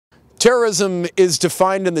Terrorism is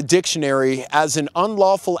defined in the dictionary as an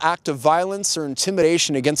unlawful act of violence or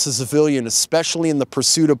intimidation against a civilian, especially in the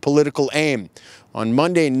pursuit of political aim. On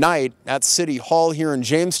Monday night at City Hall here in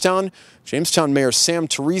Jamestown, Mayor Sam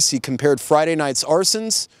Teresi compared Friday night's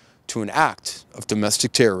arsons to an act of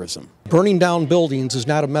domestic terrorism. Burning down buildings is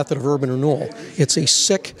not a method of urban renewal. It's a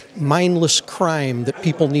sick, mindless crime that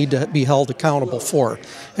people need to be held accountable for.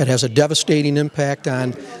 It has a devastating impact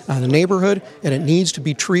on the neighborhood, and it needs to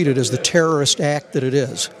be treated as the terrorist act that it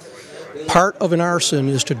is. Part of an arson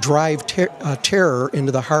is to drive terror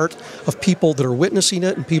into the heart of people that are witnessing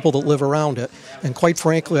it and people that live around it. And quite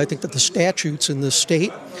frankly, I think that the statutes in this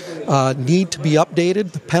state need to be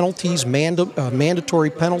updated. The penalties,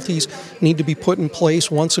 mandatory penalties, need to be put in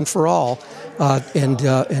place once and for all, and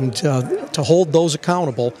to hold those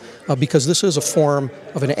accountable, because this is a form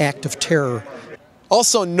of an act of terror.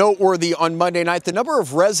 Also noteworthy on Monday night, the number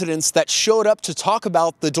of residents that showed up to talk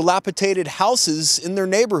about the dilapidated houses in their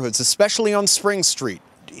neighborhoods, especially on Spring Street.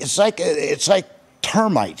 It's like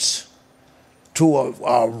termites to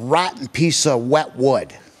a rotten piece of wet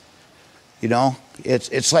wood. You know,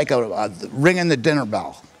 it's like a ringing the dinner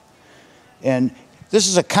bell. And this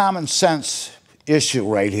is a common sense issue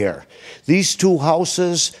right here. These two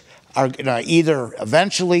houses are going to either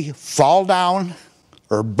eventually fall down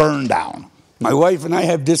or burn down. My wife and I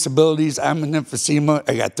have disabilities. I'm an emphysema.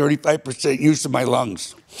 I got 35% use of my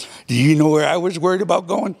lungs. Do you know where I was worried about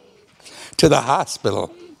going? To the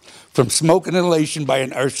hospital from smoke inhalation by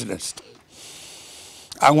an arsonist.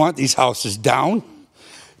 I want these houses down.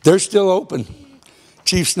 They're still open.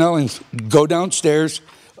 Chief Snelling's, go downstairs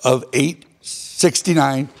of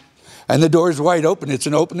 869, and the door is wide open. It's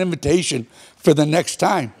an open invitation for the next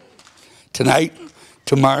time. Tonight,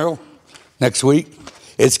 tomorrow, next week.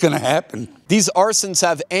 It's going to happen. These arsons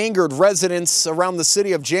have angered residents around the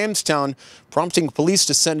city of Jamestown, prompting police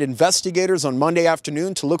to send investigators on Monday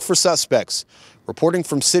afternoon to look for suspects. Reporting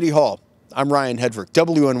from City Hall, I'm Ryan Hedrick,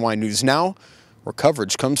 WNY News Now, where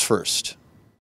coverage comes first.